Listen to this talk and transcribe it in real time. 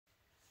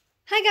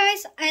Hi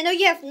guys, I know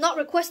you have not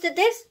requested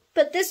this,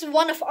 but this is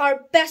one of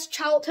our best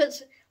childhood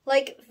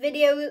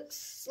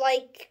videos,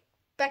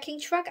 backing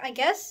track, I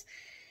guess.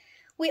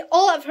 We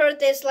all have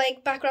heard this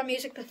background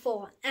music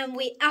before, and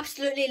we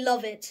absolutely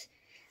love it.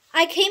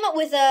 I came up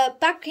with a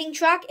backing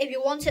track. If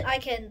you want it, I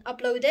can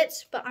upload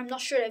it, but I'm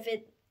not sure if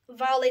it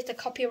violates the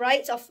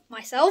copyright of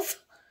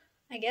myself,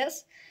 I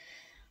guess.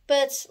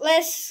 But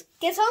let's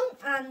get on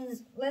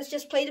and let's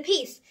just play the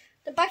piece.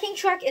 The backing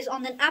track is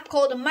on an app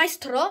called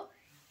Maestro.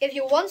 If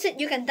you want it,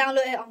 you can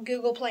download it on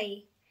Google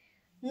Play.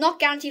 Not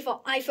guaranteed for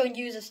iPhone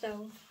users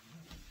though.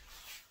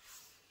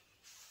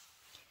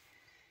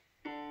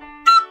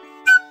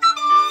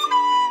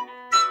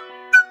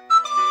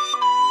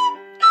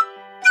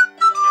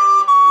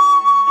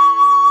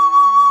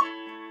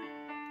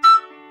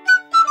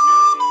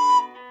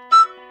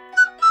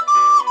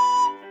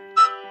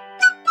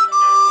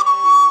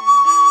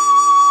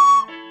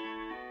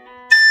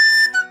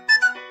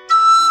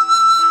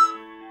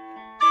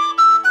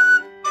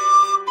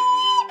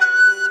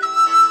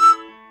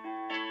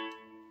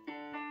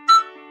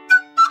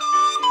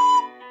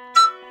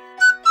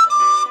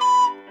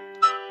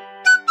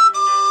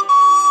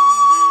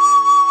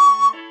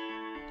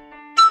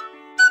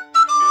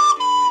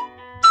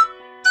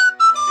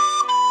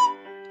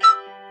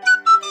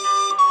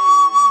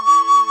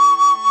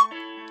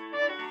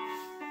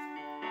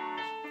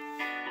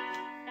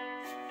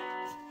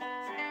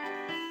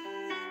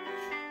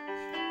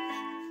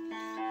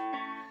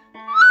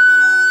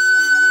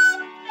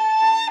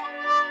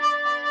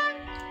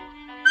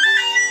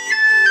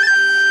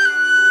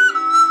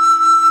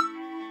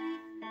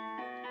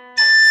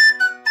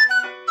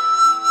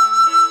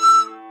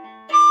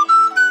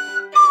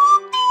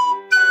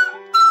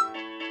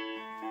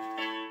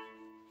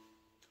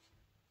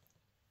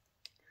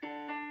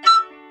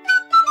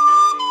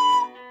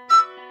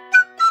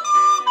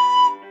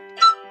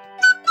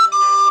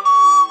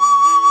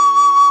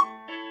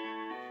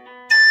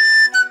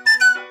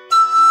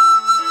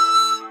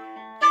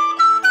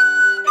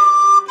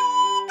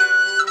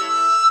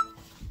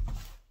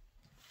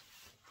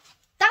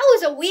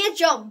 A weird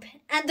jump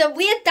and a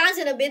weird dance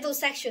in the middle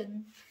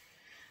section,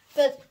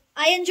 but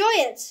I enjoy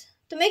it.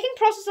 The making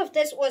process of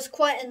this was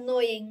quite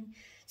annoying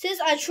since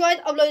I tried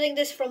uploading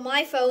this from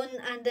my phone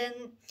and then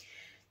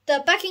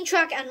the backing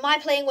track and my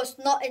playing was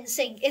not in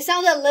sync. It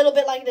sounded a little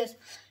bit like this.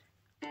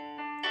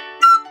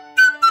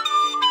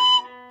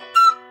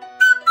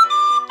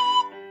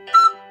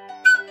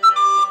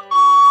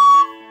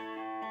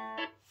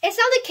 It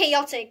sounded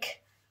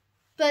chaotic,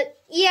 but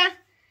yeah,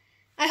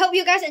 I hope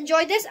you guys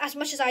enjoyed this as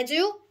much as I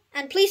do.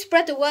 And please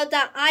spread the word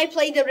that I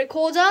play the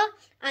recorder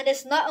and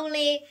it's not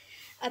only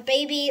a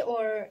baby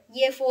or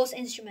year 4's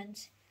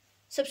instrument.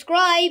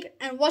 Subscribe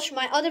and watch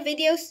my other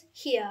videos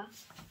here.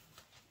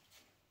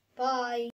 Bye.